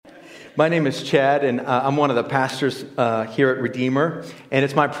My name is Chad, and I'm one of the pastors here at Redeemer, and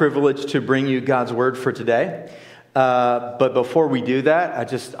it's my privilege to bring you God's Word for today. But before we do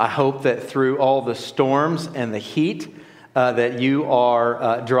that, I hope that through all the storms and the heat, that you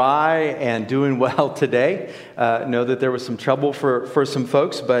are dry and doing well today. Know that there was some trouble for some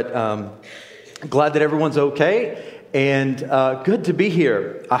folks, but glad that everyone's okay, and good to be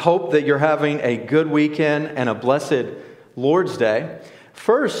here. I hope that you're having a good weekend and a blessed Lord's Day.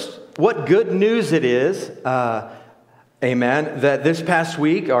 First, what good news it is, amen, that this past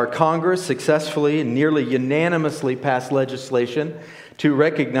week our Congress successfully and nearly unanimously passed legislation to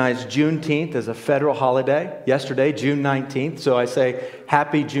recognize Juneteenth as a federal holiday. Yesterday, June 19th, so I say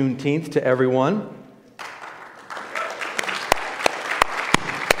happy Juneteenth to everyone.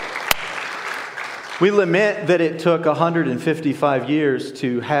 We lament that it took 155 years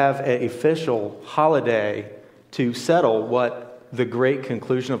to have an official holiday to settle what the great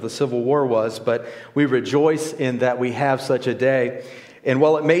conclusion of the Civil War was, but we rejoice in that we have such a day. And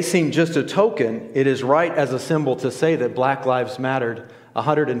while it may seem just a token, it is right as a symbol to say that Black lives mattered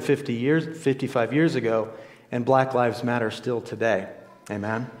 55 years ago, and Black lives matter still today.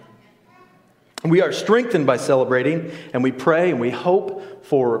 Amen. We are strengthened by celebrating, and we pray and we hope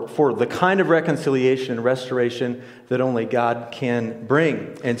for the kind of reconciliation and restoration that only God can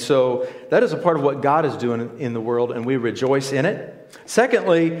bring. And so that is a part of what God is doing in the world, and we rejoice in it.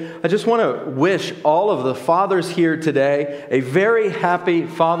 Secondly, I just want to wish all of the fathers here today a very happy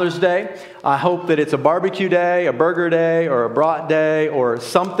Father's Day. I hope that it's a barbecue day, a burger day, or a brat day, or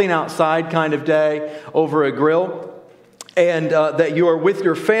something outside kind of day over a grill. And that you are with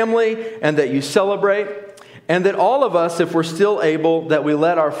your family and that you celebrate. And that all of us, if we're still able, that we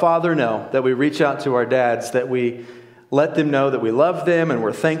let our father know, that we reach out to our dads, that we let them know that we love them and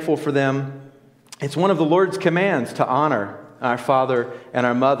we're thankful for them. It's one of the Lord's commands to honor our father and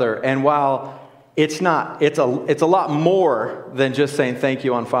our mother. And while it's a lot more than just saying thank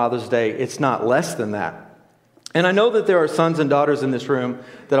you on Father's Day, it's not less than that. And I know that there are sons and daughters in this room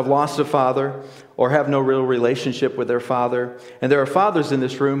that have lost a father or have no real relationship with their father. And there are fathers in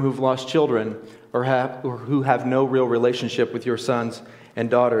this room who've lost children or who have no real relationship with your sons and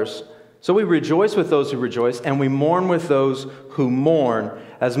daughters. So we rejoice with those who rejoice, and we mourn with those who mourn.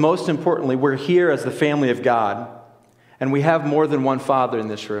 As most importantly, we're here as the family of God. And we have more than one father in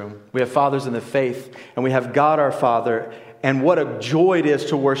this room. We have fathers in the faith, and we have God our Father. And what a joy it is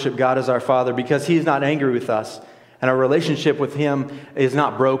to worship God as our Father, because He's not angry with us. And our relationship with Him is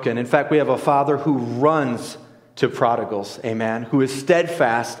not broken. In fact, we have a Father who runs to prodigals, amen, who is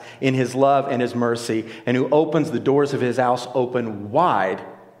steadfast in His love and His mercy, and who opens the doors of His house open wide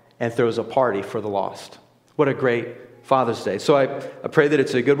and throws a party for the lost. What a great Father's Day. So I pray that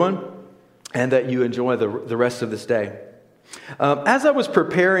it's a good one and that you enjoy the rest of this day. As I was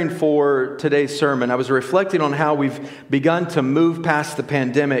preparing for today's sermon, I was reflecting on how we've begun to move past the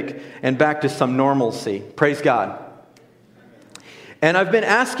pandemic and back to some normalcy. Praise God. And I've been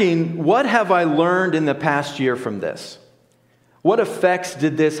asking, what have I learned in the past year from this? What effects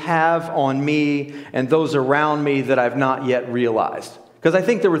did this have on me and those around me that I've not yet realized? Because I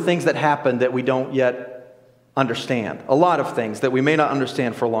think there were things that happened that we don't yet understand. A lot of things that we may not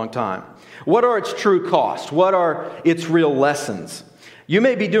understand for a long time. What are its true costs? What are its real lessons? You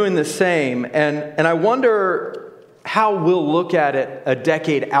may be doing the same, and I wonder how we'll look at it a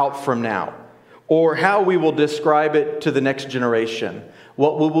decade out from now, or how we will describe it to the next generation.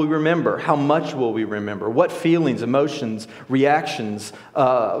 What will we remember? How much will we remember? What feelings, emotions, reactions,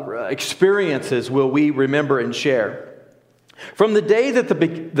 experiences will we remember and share? From the day that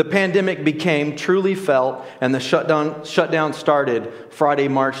the pandemic became truly felt and the shutdown started Friday,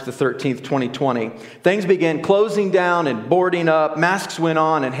 March the 13th, 2020, things began closing down and boarding up. Masks went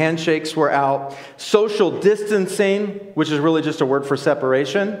on and handshakes were out. Social distancing, which is really just a word for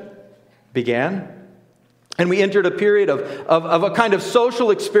separation, began. And we entered a period of a kind of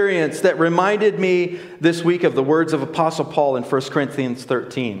social experience that reminded me this week of the words of Apostle Paul in 1 Corinthians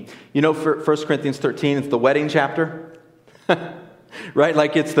 13. You know, 1 Corinthians 13, it's the wedding chapter. Right?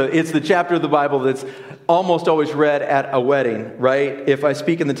 Like it's the chapter of the Bible that's almost always read at a wedding, right? If I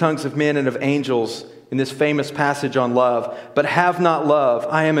speak in the tongues of men and of angels in this famous passage on love, but have not love,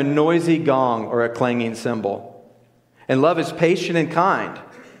 I am a noisy gong or a clanging cymbal. And love is patient and kind,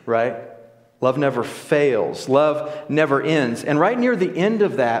 right? Love never fails. Love never ends. And right near the end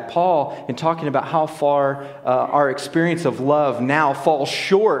of that, Paul, in talking about how far our experience of love now falls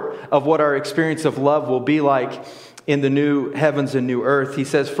short of what our experience of love will be like in the new heavens and new earth, he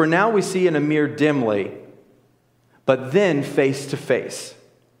says, "For now we see in a mirror dimly, but then face to face.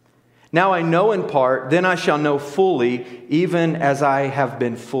 Now I know in part, then I shall know fully, even as I have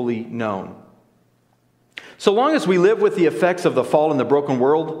been fully known. So long as we live with the effects of the fall in the broken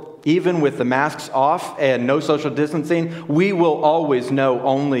world, even with the masks off and no social distancing, we will always know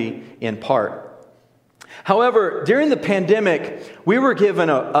only in part. However, during the pandemic, we were given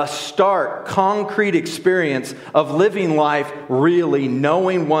a stark, concrete experience of living life really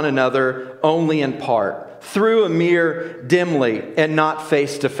knowing one another only in part, through a mirror dimly and not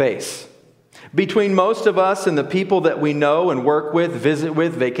face to face. Between most of us and the people that we know and work with, visit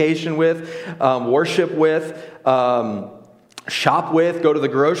with, vacation with, worship with, shop with, go to the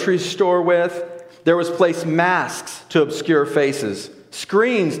grocery store with, there was placed masks to obscure faces,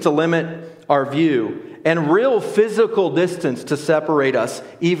 screens to limit our view, and real physical distance to separate us,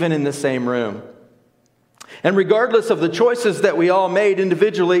 even in the same room. And regardless of the choices that we all made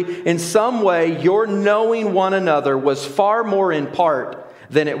individually, in some way, your knowing one another was far more in part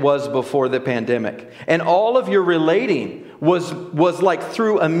than it was before the pandemic. And all of your relating was like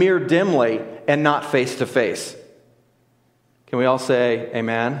through a mirror dimly and not face to face. Can we all say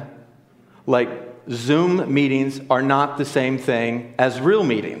amen? Like Zoom meetings are not the same thing as real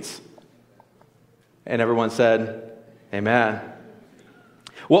meetings. And everyone said, amen.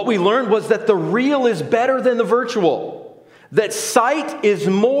 What we learned was that the real is better than the virtual, that sight is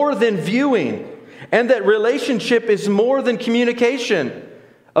more than viewing, and that relationship is more than communication.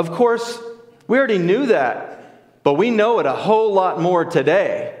 Of course, we already knew that, but we know it a whole lot more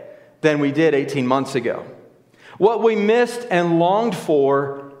today than we did 18 months ago. What we missed and longed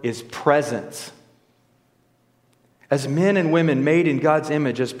for is presence. As men and women made in God's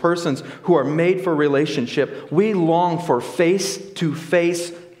image, as persons who are made for relationship, we long for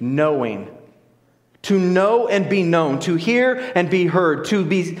face-to-face knowing. To know and be known, to hear and be heard,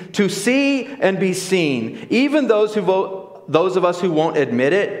 to see and be seen. Even those of us who won't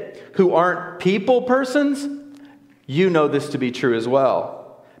admit it, who aren't people persons, you know this to be true as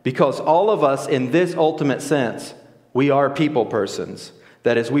well. Because all of us, in this ultimate sense, we are people persons.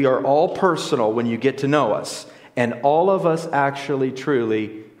 That is, we are all personal when you get to know us. And all of us actually,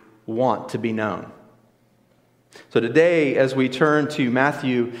 truly want to be known. So today, as we turn to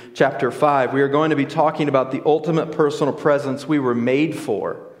Matthew chapter 5, we are going to be talking about the ultimate personal presence we were made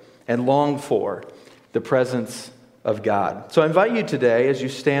for and long for, the presence of God. So I invite you today, as you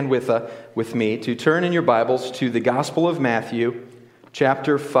stand with me, to turn in your Bibles to the Gospel of Matthew,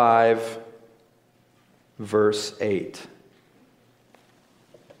 chapter 5, verse 8.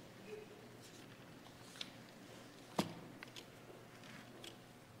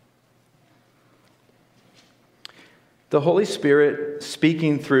 The Holy Spirit,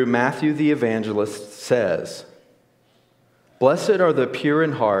 speaking through Matthew the evangelist, says, "Blessed are the pure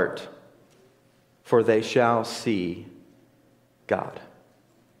in heart, for they shall see God."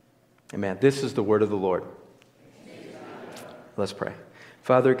 Amen. This is the word of the Lord. Let's pray.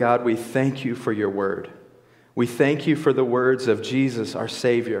 Father God, we thank you for your word. We thank you for the words of Jesus, our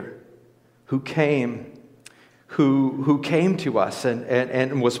Savior, who came to us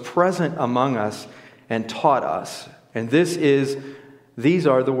and was present among us and taught us. And these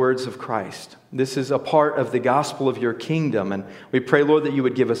are the words of Christ. This is a part of the gospel of your kingdom. And we pray, Lord, that you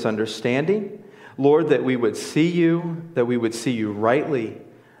would give us understanding. Lord, that we would see you rightly,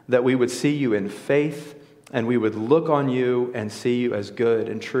 that we would see you in faith, and we would look on you and see you as good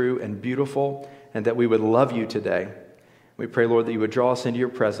and true and beautiful, and that we would love you today. We pray, Lord, that you would draw us into your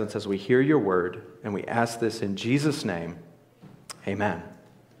presence as we hear your word, and we ask this in Jesus' name. Amen.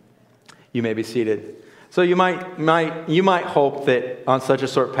 You may be seated. So you might hope that on such a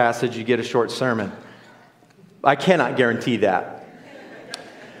short passage you get a short sermon. I cannot guarantee that.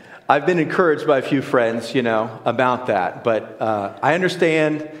 I've been encouraged by a few friends, about that. But I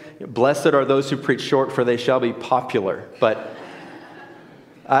understand, blessed are those who preach short, for they shall be popular. But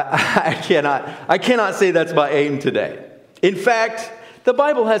I cannot say that's my aim today. In fact, the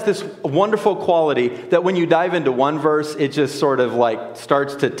Bible has this wonderful quality that when you dive into one verse, it just sort of like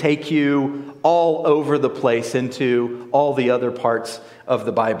starts to take you all over the place into all the other parts of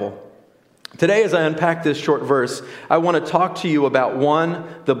the Bible. Today, as I unpack this short verse, I want to talk to you about 1,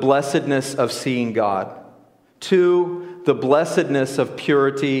 the blessedness of seeing God. 2, the blessedness of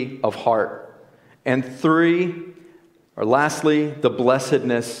purity of heart. And 3, or lastly, the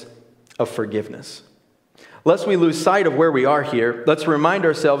blessedness of forgiveness. Lest we lose sight of where we are here, let's remind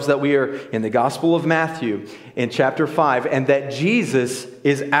ourselves that we are in the Gospel of Matthew in chapter 5 and that Jesus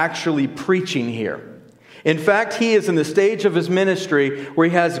is actually preaching here. In fact, he is in the stage of his ministry where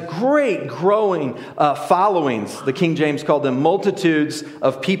he has great growing followings. The King James called them multitudes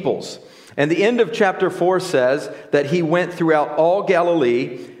of peoples. And the end of chapter 4 says that he went throughout all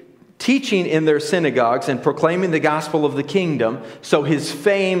Galilee, teaching in their synagogues and proclaiming the gospel of the kingdom, so his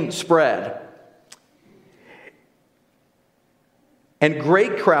fame spread. And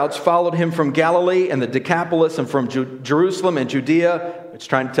great crowds followed him from Galilee and the Decapolis and from Jerusalem and Judea. It's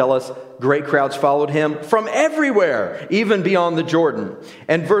trying to tell us great crowds followed him from everywhere, even beyond the Jordan.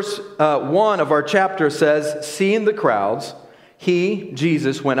 And verse 1 of our chapter says, seeing the crowds, he,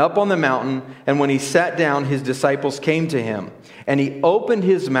 Jesus, went up on the mountain, and when he sat down, his disciples came to him. And he opened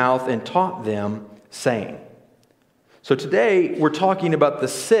his mouth and taught them, saying. So today, we're talking about the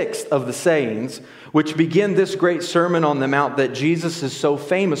sixth of the sayings, which begin this great Sermon on the Mount that Jesus is so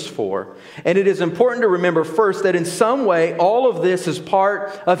famous for. And it is important to remember first that in some way, all of this is part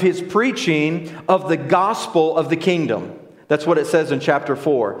of his preaching of the gospel of the kingdom. That's what it says in chapter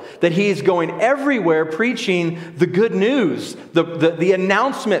 4. That he's going everywhere preaching the good news, the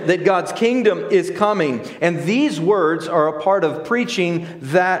announcement that God's kingdom is coming. And these words are a part of preaching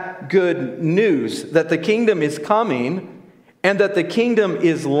that good news, that the kingdom is coming and that the kingdom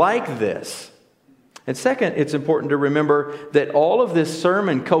is like this. And second, it's important to remember that all of this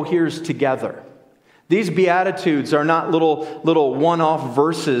sermon coheres together. These Beatitudes are not little one-off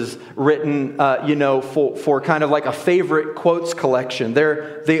verses written, for kind of like a favorite quotes collection.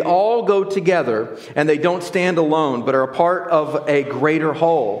 They all go together, and they don't stand alone, but are a part of a greater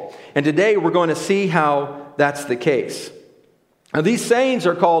whole. And today we're going to see how that's the case. Now, these sayings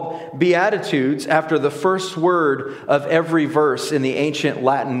are called Beatitudes after the first word of every verse in the ancient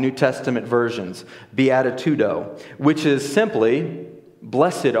Latin New Testament versions, beatitudo, which is simply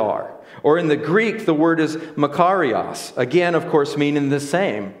blessed are. Or in the Greek, the word is makarios. Again, of course, meaning the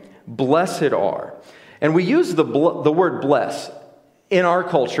same. Blessed are. And we use the word bless in our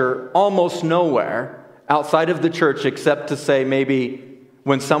culture almost nowhere outside of the church except to say maybe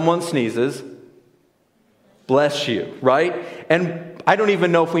when someone sneezes, bless you, right? And I don't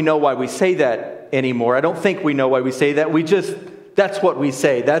even know if we know why we say that anymore. I don't think we know why we say that. That's what we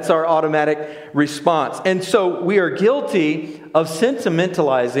say. That's our automatic response. And so we are guilty of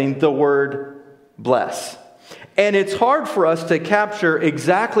sentimentalizing the word bless. And it's hard for us to capture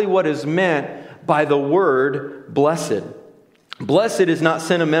exactly what is meant by the word blessed. Blessed is not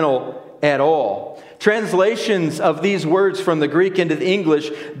sentimental at all. Translations of these words from the Greek into the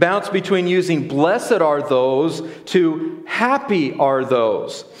English bounce between using blessed are those to happy are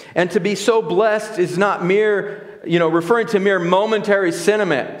those. And to be so blessed is not mere referring to mere momentary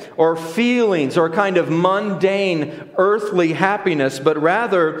sentiment or feelings or kind of mundane earthly happiness, but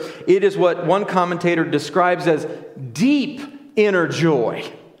rather it is what one commentator describes as deep inner joy,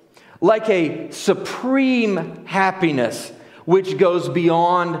 like a supreme happiness which goes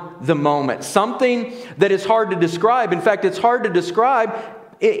beyond the moment. Something that is hard to describe. In fact, it's hard to describe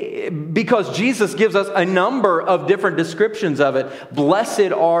because Jesus gives us a number of different descriptions of it.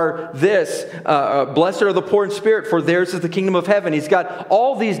 Blessed are blessed are the poor in spirit, for theirs is the kingdom of heaven. He's got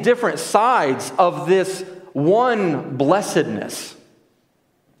all these different sides of this one blessedness.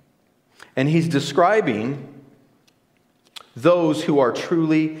 And he's describing those who are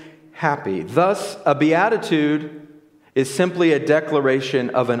truly happy. Thus, a beatitude is simply a declaration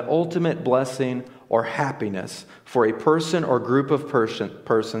of an ultimate blessing or happiness for a person or group of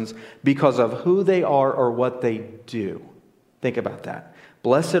persons because of who they are or what they do. Think about that.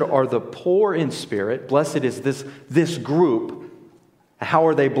 Blessed are the poor in spirit. Blessed is this group. How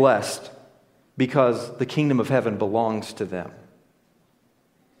are they blessed? Because the kingdom of heaven belongs to them.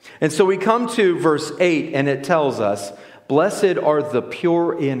 And so we come to verse 8, and it tells us, blessed are the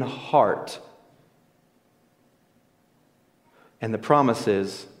pure in heart. And the promise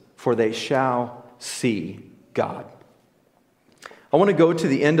is, for they shall see God. I want to go to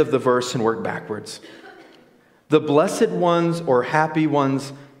the end of the verse and work backwards. The blessed ones or happy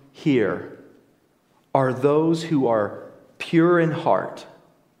ones here are those who are pure in heart.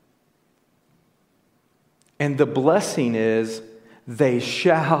 And the blessing is they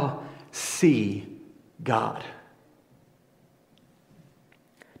shall see God.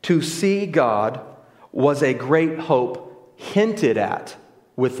 To see God was a great hope hinted at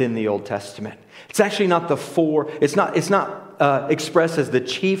within the Old Testament. It's actually not it's not expressed as the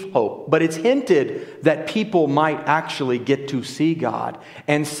chief hope, but it's hinted that people might actually get to see God.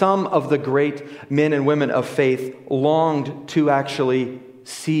 And some of the great men and women of faith longed to actually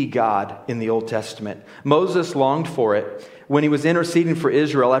see God in the Old Testament. Moses longed for it when he was interceding for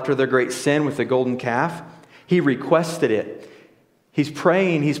Israel after their great sin with the golden calf. He requested it. He's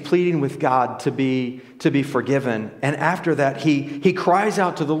praying, he's pleading with God to be forgiven. And after that, he cries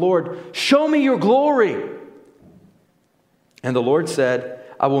out to the Lord, show me your glory. And the Lord said,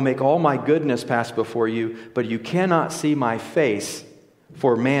 I will make all my goodness pass before you, but you cannot see my face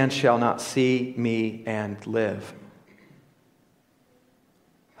for man shall not see me and live.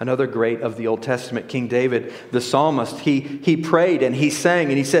 Another great of the Old Testament, King David, the psalmist, he prayed and he sang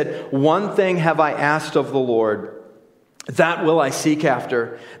and he said, "One thing have I asked of the Lord, that will I seek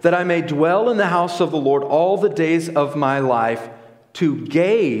after, that I may dwell in the house of the Lord all the days of my life, to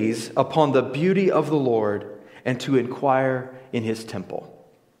gaze upon the beauty of the Lord and to inquire in his temple."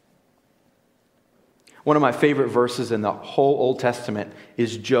 One of my favorite verses in the whole Old Testament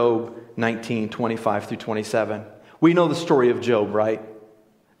is Job 19:25 through 27. We know the story of Job, right?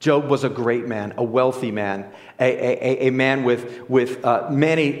 Job was a great man, a wealthy man, a man with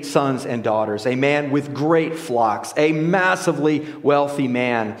many sons and daughters, a man with great flocks, a massively wealthy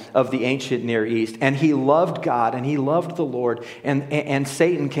man of the ancient Near East. And he loved God and he loved the Lord. And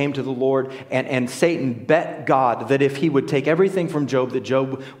Satan came to the Lord and Satan bet God that if he would take everything from Job, that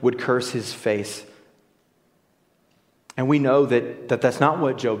Job would curse his face. And we know that that's not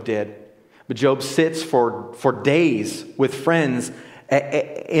what Job did. But Job sits for days with friends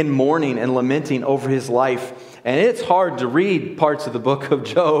in mourning and lamenting over his life. And it's hard to read parts of the book of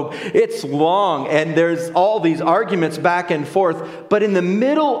Job. It's long, and there's all these arguments back and forth. But in the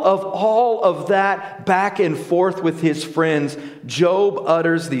middle of all of that back and forth with his friends, Job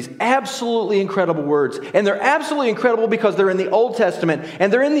utters these absolutely incredible words. And they're absolutely incredible because they're in the Old Testament.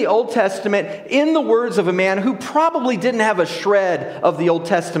 And they're in the Old Testament in the words of a man who probably didn't have a shred of the Old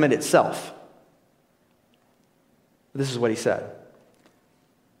Testament itself. This is what he said.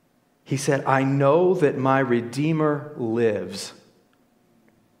 He said, "I know that my Redeemer lives,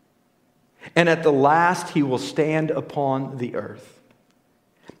 and at the last he will stand upon the earth.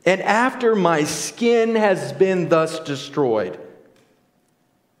 And after my skin has been thus destroyed,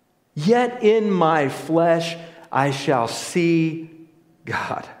 yet in my flesh I shall see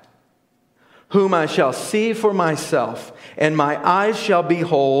God, whom I shall see for myself, and my eyes shall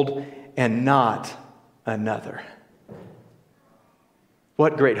behold, and not another."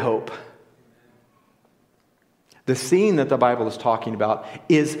 What great hope. The scene that the Bible is talking about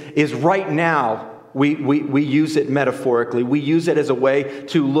is right now. We use it metaphorically. We use it as a way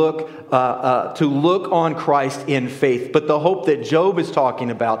to look on Christ in faith. But the hope that Job is talking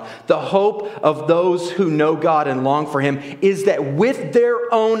about, the hope of those who know God and long for Him, is that with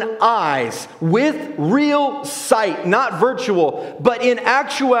their own eyes, with real sight, not virtual, but in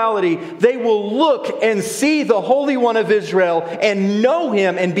actuality, they will look and see the Holy One of Israel and know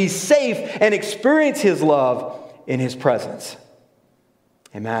Him and be safe and experience His love in His presence.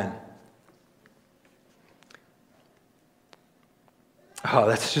 Amen. Oh,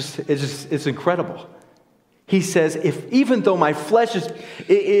 it's incredible. He says, even though my flesh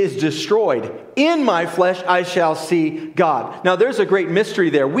is destroyed, in my flesh I shall see God. Now, there's a great mystery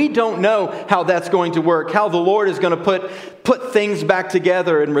there. We don't know how that's going to work, how the Lord is going to put things back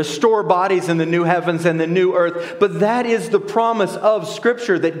together and restore bodies in the new heavens and the new earth. But that is the promise of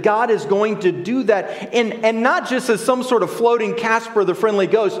Scripture, that God is going to do that. And not just as some sort of floating Casper the Friendly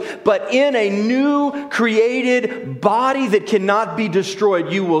Ghost, but in a new created body that cannot be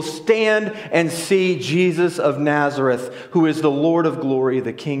destroyed. You will stand and see Jesus of Nazareth, who is the Lord of glory,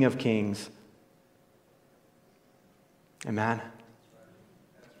 the King of kings. Amen.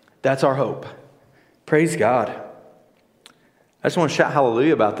 That's our hope. Praise God. I just want to shout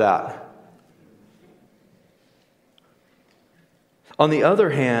hallelujah about that. On the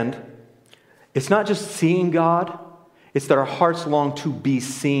other hand, it's not just seeing God, it's that our hearts long to be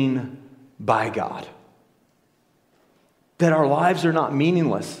seen by God. That our lives are not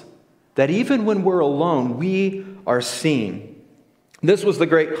meaningless. That even when we're alone, we are seen. This was the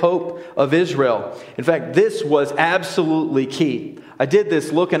great hope of Israel. In fact, this was absolutely key. I did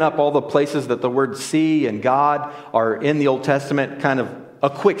this looking up all the places that the word see and God are in the Old Testament, kind of a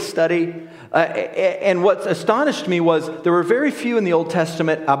quick study. And what astonished me was there were very few in the Old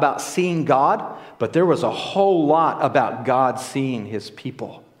Testament about seeing God, but there was a whole lot about God seeing His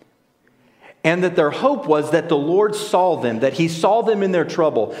people. And that their hope was that the Lord saw them, that He saw them in their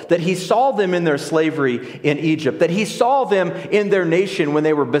trouble, that He saw them in their slavery in Egypt, that He saw them in their nation when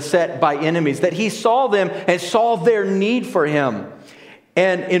they were beset by enemies, that He saw them and saw their need for Him.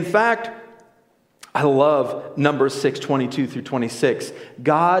 And in fact, I love Numbers 6:22 through 26.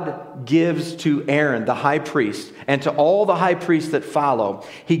 God gives to Aaron, the high priest, and to all the high priests that follow,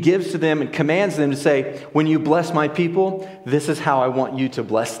 He gives to them and commands them to say, when you bless my people, this is how I want you to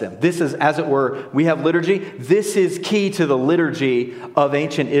bless them. This is, as it were, we have liturgy. This is key to the liturgy of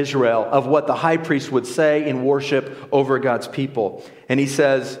ancient Israel, of what the high priest would say in worship over God's people. And he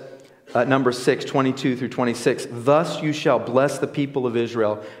says, Numbers 6:22 through 26, thus you shall bless the people of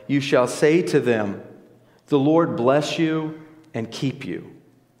Israel. You shall say to them, the Lord bless you and keep you.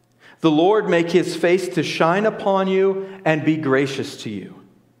 The Lord make his face to shine upon you and be gracious to you.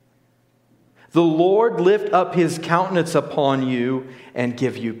 The Lord lift up his countenance upon you and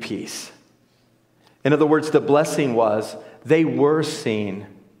give you peace. In other words, the blessing was they were seen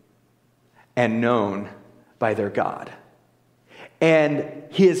and known by their God. And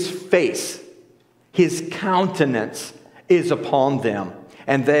his face, his countenance is upon them,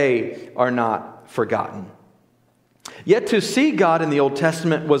 and they are not forgotten. Yet to see God in the Old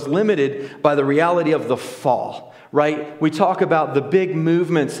Testament was limited by the reality of the fall, right? We talk about the big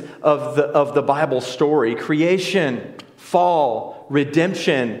movements of the Bible story: creation, fall,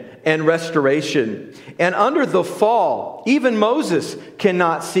 redemption, and restoration. And under the fall, even Moses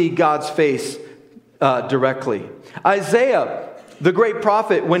cannot see God's face directly. Isaiah, the great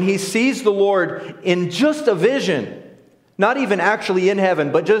prophet, when he sees the Lord in just a vision, not even actually in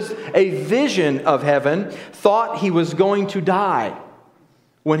heaven, but just a vision of heaven, thought he was going to die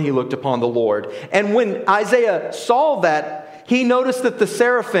when he looked upon the Lord. And when Isaiah saw that, he noticed that the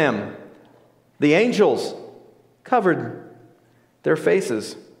seraphim, the angels, covered their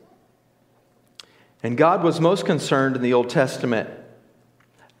faces. And God was most concerned in the Old Testament,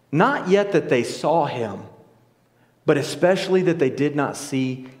 not yet that they saw him, but especially that they did not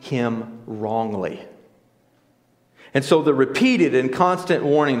see him wrongly. And so the repeated and constant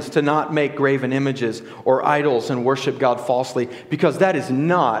warnings to not make graven images or idols and worship God falsely, because that is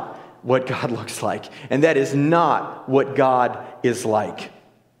not what God looks like, and that is not what God is like.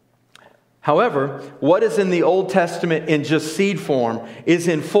 However, what is in the Old Testament in just seed form is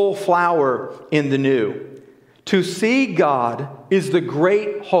in full flower in the New. To see God is the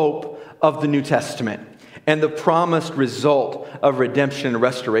great hope of the New Testament and the promised result of redemption and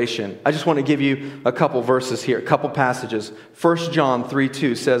restoration. I just want to give you a couple verses here, a couple passages. 1 John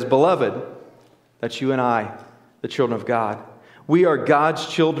 3:2 says, "Beloved," that's you and I, the children of God, "we are God's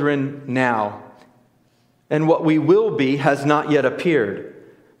children now, and what we will be has not yet appeared.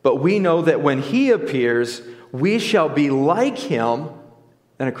 But we know that when he appears, we shall be like him."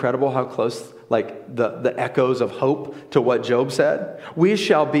 Isn't it incredible how close, like the echoes of hope to what Job said? "We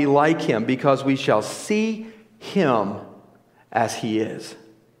shall be like him because we shall see him as he is."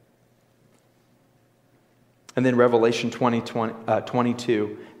 And then Revelation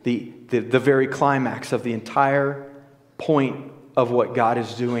 22, the very climax of the entire point of what God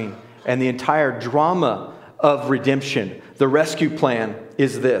is doing and the entire drama of redemption. The rescue plan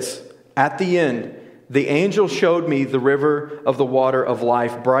is this: at the end, the angel showed me the river of the water of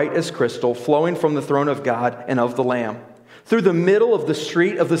life, bright as crystal, flowing from the throne of God and of the Lamb, through the middle of the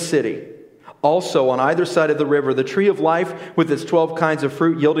street of the city. Also, on either side of the river, the tree of life with its 12 kinds of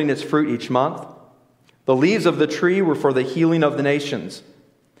fruit, yielding its fruit each month. The leaves of the tree were for the healing of the nations.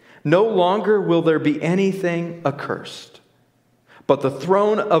 No longer will there be anything accursed, but the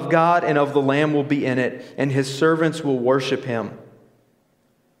throne of God and of the Lamb will be in it, and his servants will worship him.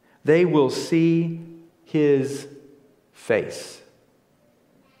 They will see his face,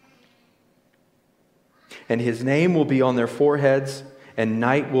 and his name will be on their foreheads, and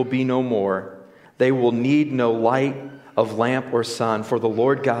night will be no more. They will need no light of lamp or sun, for the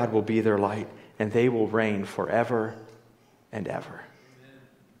Lord God will be their light, and they will reign forever and ever.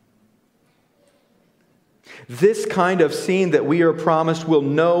 This kind of scene that we are promised will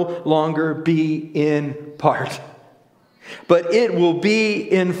no longer be in part, but it will be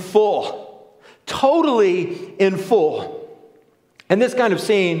in full. Totally in full. And this kind of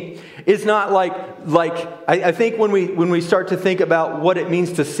scene is not like I think when we start to think about what it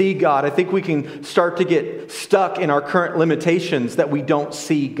means to see God, I think we can start to get stuck in our current limitations that we don't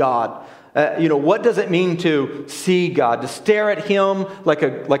see God. What does it mean to see God? To stare at him like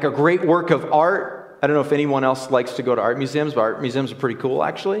a great work of art? I don't know if anyone else likes to go to art museums, but art museums are pretty cool,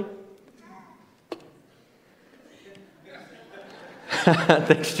 actually.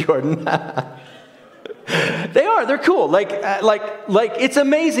 Thanks, Jordan. They are. They're cool. Like it's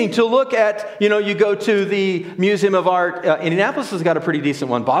amazing to look at. You go to the Museum of Art. Indianapolis has got a pretty decent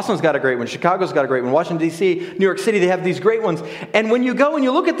one. Boston's got a great one. Chicago's got a great one. Washington, D.C., New York City, they have these great ones. And when you go and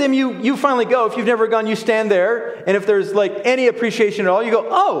you look at them, you finally go. If you've never gone, you stand there. And if there's any appreciation at all, you go,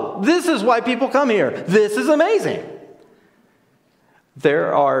 "Oh, this is why people come here. This is amazing."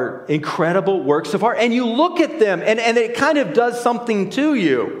 There are incredible works of art. And you look at them, and it kind of does something to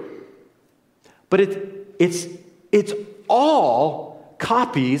you. But it's all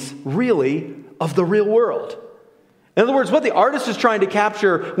copies, really, of the real world. In In other words, what the artist is trying to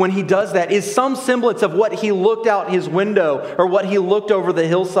capture when he does that is some semblance of what he looked out his window or what he looked over the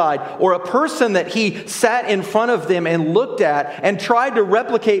hillside, or a person that he sat in front of them and looked at and tried to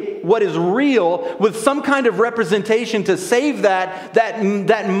replicate what is real with some kind of representation to save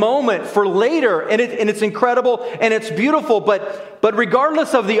that moment for later. And it's incredible and it's beautiful. But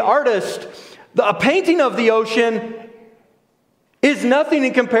regardless of the artist, a painting of the ocean is nothing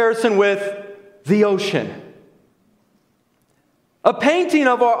in comparison with the ocean. A painting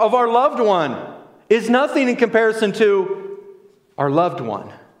of our loved one is nothing in comparison to our loved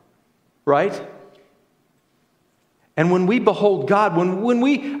one, right? And when we behold God, when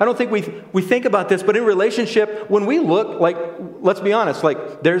we, I don't think we think about this, but in relationship, when we look, like, let's be honest,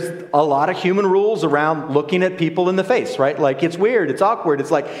 like, there's a lot of human rules around looking at people in the face, right? Like, it's weird, it's awkward,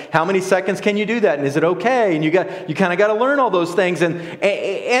 it's like, how many seconds can you do that? And is it okay? And you kind of got to learn all those things. And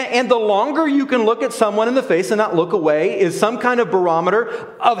the longer you can look at someone in the face and not look away is some kind of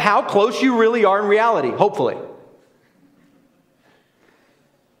barometer of how close you really are in reality, hopefully.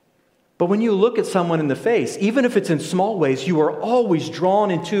 But when you look at someone in the face, even if it's in small ways, you are always drawn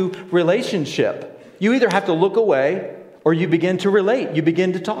into relationship. You either have to look away or you begin to relate, you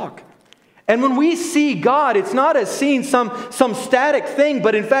begin to talk. And when we see God, it's not as seeing some static thing,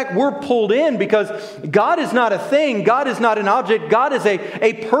 but in fact, we're pulled in because God is not a thing. God is not an object. God is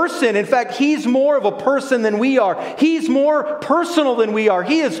a person. In fact, He's more of a person than we are. He's more personal than we are.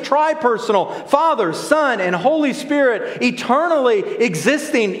 He is tri-personal, Father, Son, and Holy Spirit, eternally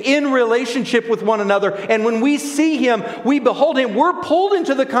existing in relationship with one another. And when we see Him, we behold Him, we're pulled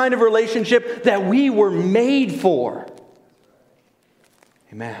into the kind of relationship that we were made for.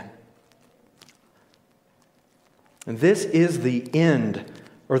 Amen. And this is the end,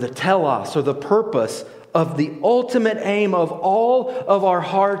 or the telos, or the purpose of the ultimate aim of all of our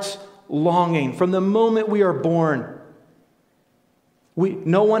heart's longing. From the moment we are born,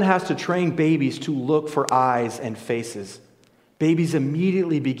 no one has to train babies to look for eyes and faces. Babies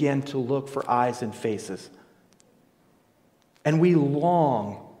immediately begin to look for eyes and faces. And we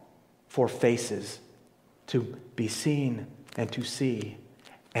long for faces to be seen and to see.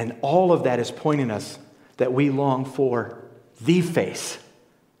 And all of that is pointing us that we long for the face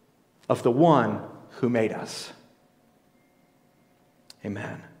of the one who made us.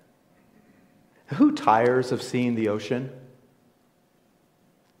 Amen. Who tires of seeing the ocean?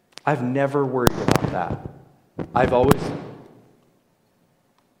 I've never worried about that. I've always...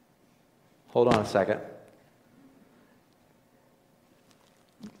 Hold on a second.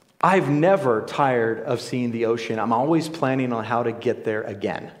 I've never tired of seeing the ocean. I'm always planning on how to get there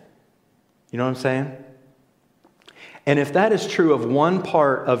again. You know what I'm saying? And if that is true of one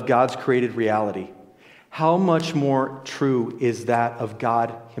part of God's created reality, how much more true is that of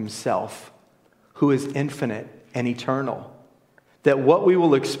God Himself, who is infinite and eternal? That what we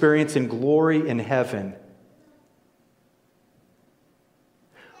will experience in glory in heaven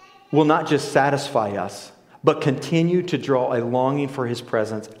will not just satisfy us, but continue to draw a longing for His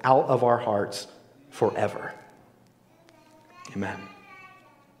presence out of our hearts forever. Amen.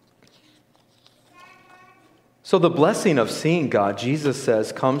 So the blessing of seeing God, Jesus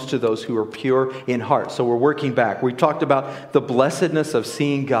says, comes to those who are pure in heart. So we're working back. We talked about the blessedness of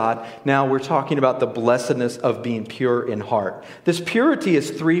seeing God. Now we're talking about the blessedness of being pure in heart. This purity is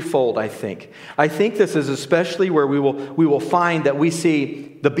threefold, I think. I think this is especially where we will find that we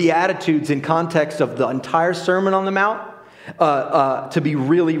see the Beatitudes in context of the entire Sermon on the Mount to be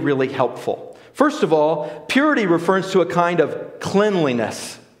really, really helpful. First of all, purity refers to a kind of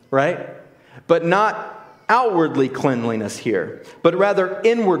cleanliness, right? But not outwardly cleanliness here, but rather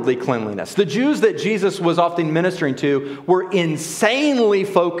inwardly cleanliness. The Jews that Jesus was often ministering to were insanely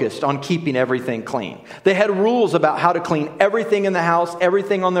focused on keeping everything clean. They had rules about how to clean everything in the house,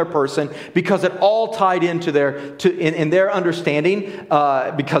 everything on their person, because it all tied into in their understanding,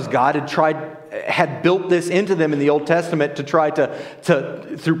 because God had built this into them in the Old Testament to try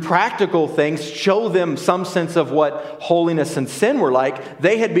to through practical things, show them some sense of what holiness and sin were like.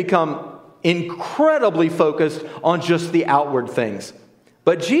 They had become incredibly focused on just the outward things.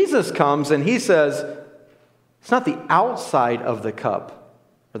 But Jesus comes and He says, it's not the outside of the cup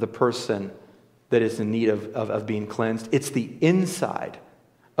or the person that is in need of being cleansed. It's the inside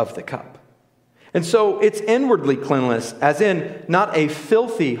of the cup. And so it's inwardly cleanliness, as in not a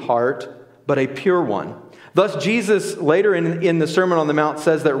filthy heart, but a pure one. Thus, Jesus later in the Sermon on the Mount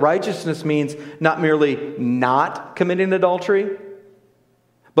says that righteousness means not merely not committing adultery,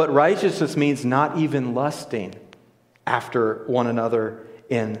 but righteousness means not even lusting after one another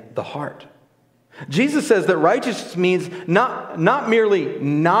in the heart. Jesus says that righteousness means not merely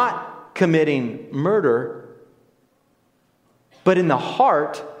not committing murder, but in the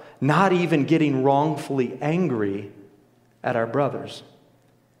heart, not even getting wrongfully angry at our brothers.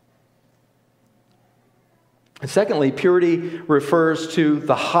 And secondly, purity refers to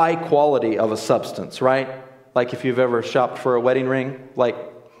the high quality of a substance, right? Like if you've ever shopped for a wedding ring, like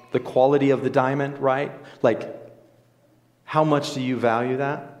the quality of the diamond, right? Like how much do you value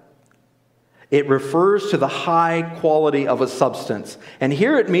that? It refers to the high quality of a substance. And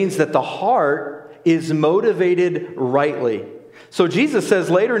here it means that the heart is motivated rightly. So Jesus says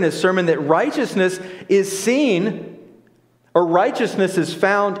later in his sermon that righteousness is seen, or righteousness is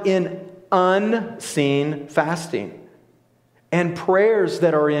found in unseen fasting and prayers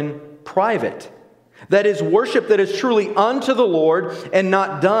that are in private. That is worship that is truly unto the Lord and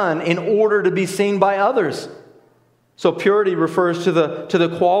not done in order to be seen by others. So purity refers to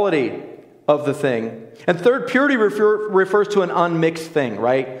the quality of the thing. And third, purity refers to an unmixed thing,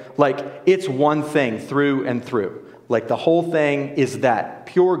 right? Like it's one thing through and through. Like the whole thing is that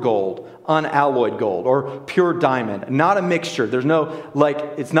pure gold, unalloyed gold, or pure diamond. Not a mixture. There's no, like,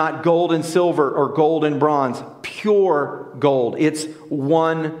 it's not gold and silver or gold and bronze. Pure gold. It's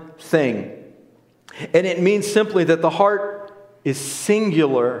one thing. And it means simply that the heart is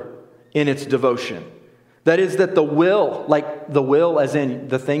singular in its devotion. That is that the will, like the will as in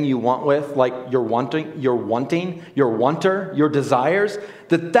the thing you want with, like your wanting, your wanter, your desires,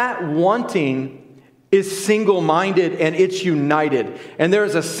 that wanting is single-minded and it's united. And there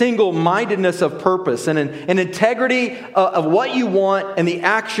is a single-mindedness of purpose and an integrity of what you want and the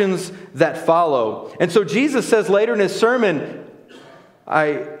actions that follow. And so Jesus says later in his sermon,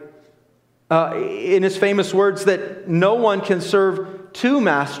 in his famous words, that no one can serve two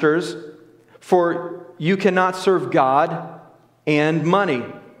masters, for you cannot serve God and money.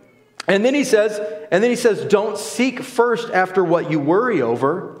 And then he says, don't seek first after what you worry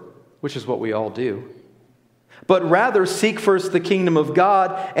over, which is what we all do. But rather seek first the kingdom of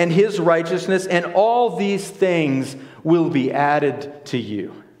God and his righteousness, and all these things will be added to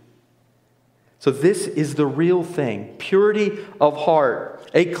you. So this is the real thing. Purity of heart,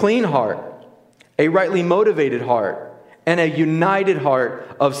 a clean heart, a rightly motivated heart, and a united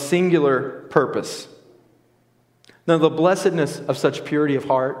heart of singular purpose. Now, the blessedness of such purity of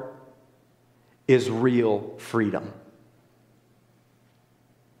heart is real freedom.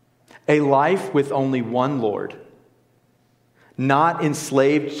 A life with only one Lord, not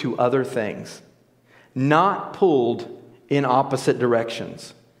enslaved to other things, not pulled in opposite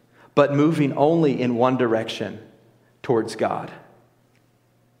directions, but moving only in one direction, towards God.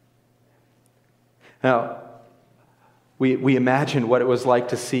 Now, we imagine what it was like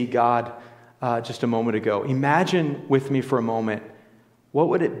to see God just a moment ago. Imagine with me for a moment, what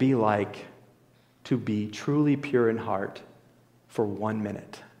would it be like to be truly pure in heart for 1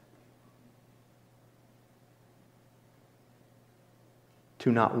 minute?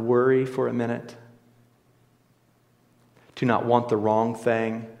 To not worry for a minute, to not want the wrong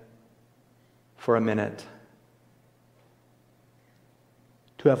thing for a minute,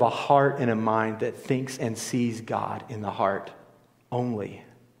 to have a heart and a mind that thinks and sees God in the heart only.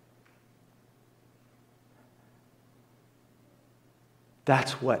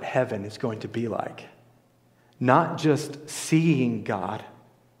 That's what heaven is going to be like. Not just seeing God,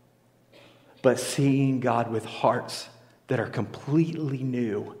 but seeing God with hearts that are completely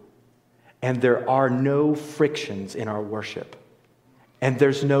new. And there are no frictions in our worship. And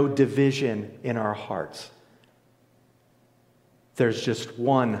there's no division in our hearts. There's just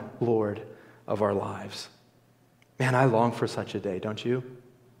one Lord of our lives. Man, I long for such a day, don't you?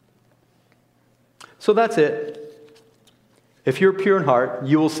 So that's it. If you're pure in heart,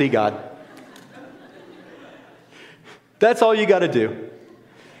 you will see God. That's all you got to do.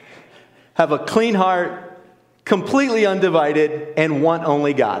 Have a clean heart, completely undivided, and want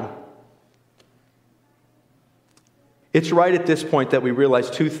only God. It's right at this point that we realize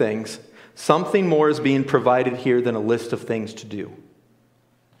two things. Something more is being provided here than a list of things to do.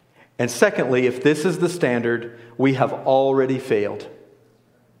 And secondly, if this is the standard, we have already failed.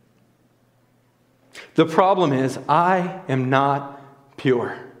 The problem is, I am not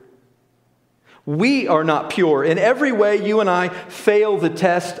pure. We are not pure. In every way, you and I fail the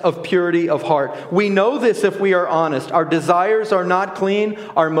test of purity of heart. We know this if we are honest. Our desires are not clean,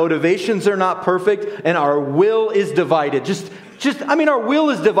 our motivations are not perfect, and our will is divided. Just our will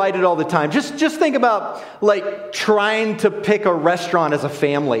is divided all the time. Just think about, like, trying to pick a restaurant as a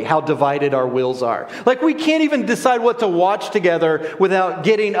family, how divided our wills are. Like, we can't even decide what to watch together without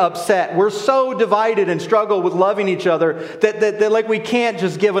getting upset. We're so divided and struggle with loving each other that like, we can't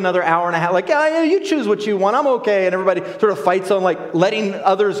just give another hour and a half. Like, yeah, you choose what you want, I'm okay. And everybody sort of fights on, like, letting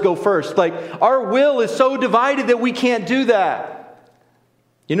others go first. Like, our will is so divided that we can't do that.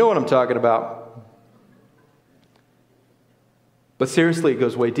 You know what I'm talking about. But seriously, it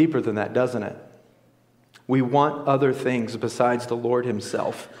goes way deeper than that, doesn't it? We want other things besides the Lord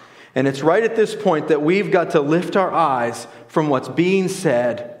himself. And it's right at this point that we've got to lift our eyes from what's being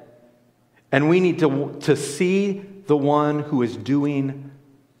said, and we need to see the one who is doing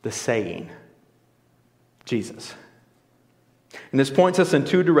the saying, Jesus. And this points us in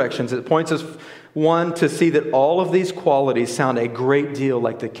two directions. It points us, one, to see that all of these qualities sound a great deal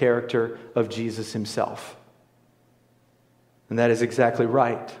like the character of Jesus himself. And that is exactly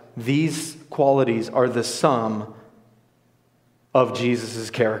right. These qualities are the sum of Jesus'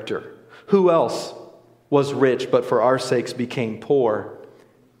 character. Who else was rich but for our sakes became poor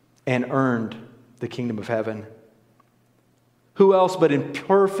and earned the kingdom of heaven? Who else but in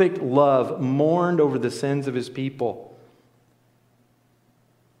perfect love mourned over the sins of his people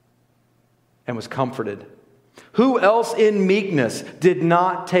and was comforted? Who else in meekness did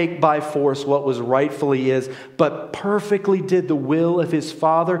not take by force what was rightfully his, but perfectly did the will of his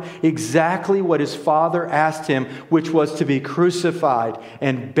Father, exactly what his Father asked him, which was to be crucified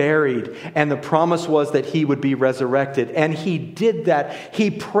and buried. And the promise was that he would be resurrected. And he did that. He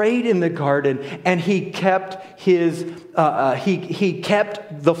prayed in the garden, and he kept he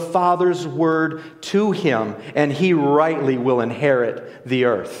kept the Father's word to him, and he rightly will inherit the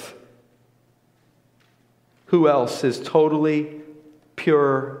earth. Who else is totally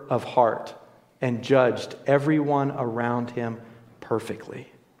pure of heart and judged everyone around him perfectly?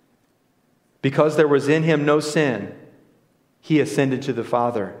 Because there was in him no sin, he ascended to the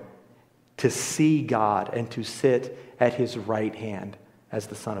Father to see God and to sit at his right hand as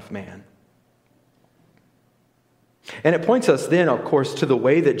the Son of Man. And it points us then, of course, to the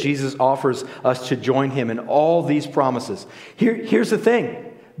way that Jesus offers us to join him in all these promises. Here's the thing.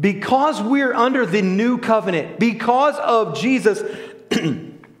 Because we're under the new covenant, because of Jesus,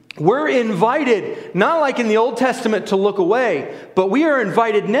 we're invited, not like in the Old Testament to look away, but we are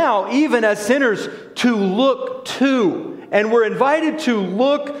invited now, even as sinners, to look to. And we're invited to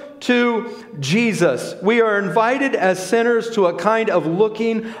look to Jesus. We are invited as sinners to a kind of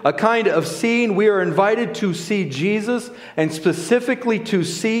looking, a kind of seeing. We are invited to see Jesus, and specifically to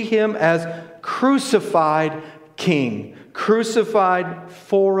see him as crucified King. Crucified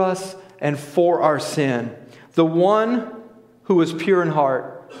for us and for our sin. The one who was pure in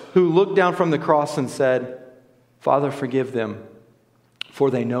heart, who looked down from the cross and said, Father, forgive them, for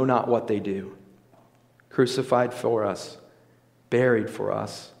they know not what they do. Crucified for us, buried for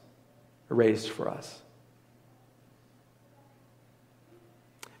us, raised for us.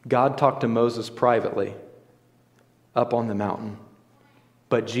 God talked to Moses privately up on the mountain,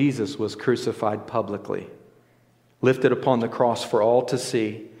 but Jesus was crucified publicly, lifted upon the cross for all to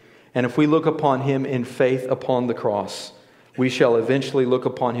see. And if we look upon him in faith upon the cross, we shall eventually look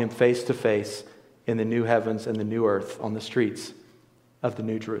upon him face to face in the new heavens and the new earth on the streets of the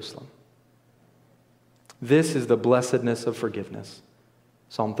New Jerusalem. This is the blessedness of forgiveness.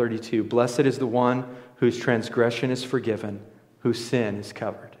 Psalm 32, blessed is the one whose transgression is forgiven, whose sin is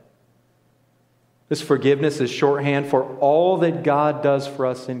covered. This forgiveness is shorthand for all that God does for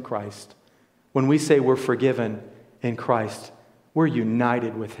us in Christ. When we say we're forgiven in Christ, we're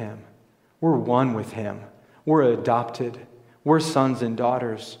united with him. We're one with him. We're adopted. We're sons and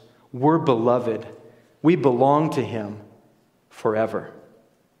daughters. We're beloved. We belong to him forever.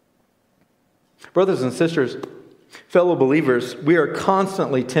 Brothers and sisters, fellow believers, we are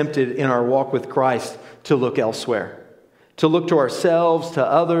constantly tempted in our walk with Christ to look elsewhere. To look to ourselves, to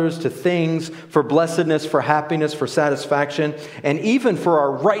others, to things, for blessedness, for happiness, for satisfaction, and even for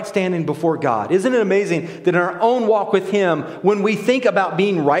our right standing before God. Isn't it amazing that in our own walk with him, when we think about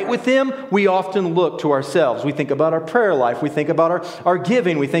being right with him, we often look to ourselves. We think about our prayer life. We think about our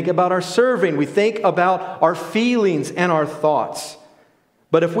giving. We think about our serving. We think about our feelings and our thoughts.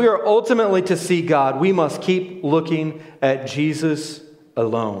 But if we are ultimately to see God, we must keep looking at Jesus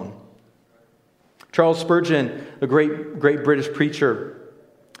alone. Charles Spurgeon, a great British preacher,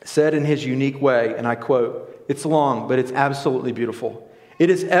 said in his unique way, and I quote, it's long, but it's absolutely beautiful. It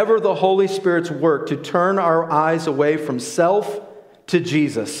is ever the Holy Spirit's work to turn our eyes away from self to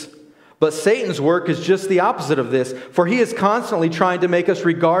Jesus. But Satan's work is just the opposite of this, for he is constantly trying to make us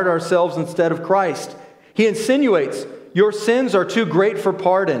regard ourselves instead of Christ. He insinuates, Your sins are too great for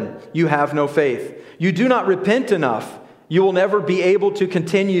pardon. You have no faith. You do not repent enough. You will never be able to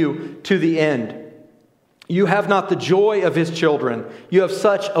continue to the end. You have not the joy of His children. You have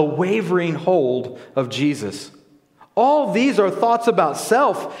such a wavering hold of Jesus. All these are thoughts about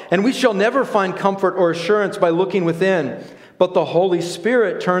self, and we shall never find comfort or assurance by looking within. But the Holy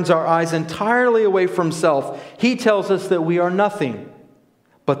Spirit turns our eyes entirely away from self. He tells us that we are nothing,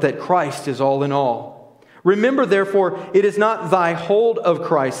 but that Christ is all in all. Remember, therefore, it is not thy hold of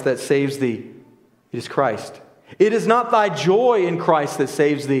Christ that saves thee. It is Christ. It is not thy joy in Christ that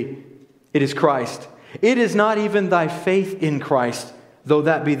saves thee. It is Christ. It is not even thy faith in Christ, though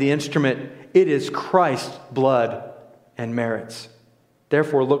that be the instrument. It is Christ's blood and merits.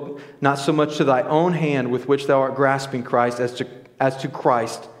 Therefore, look not so much to thy own hand with which thou art grasping Christ as to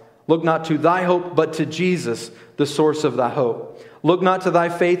Christ. Look not to thy hope, but to Jesus, the source of thy hope. Look not to thy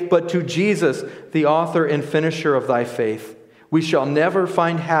faith, but to Jesus, the author and finisher of thy faith. We shall never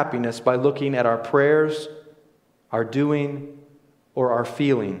find happiness by looking at our prayers, our doing, or our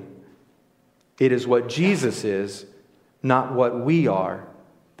feeling. It is what Jesus is, not what we are,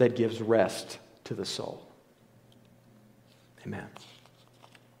 that gives rest to the soul. Amen.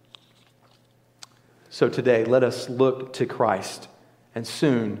 So today, let us look to Christ, and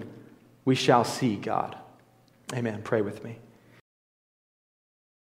soon we shall see God. Amen. Pray with me.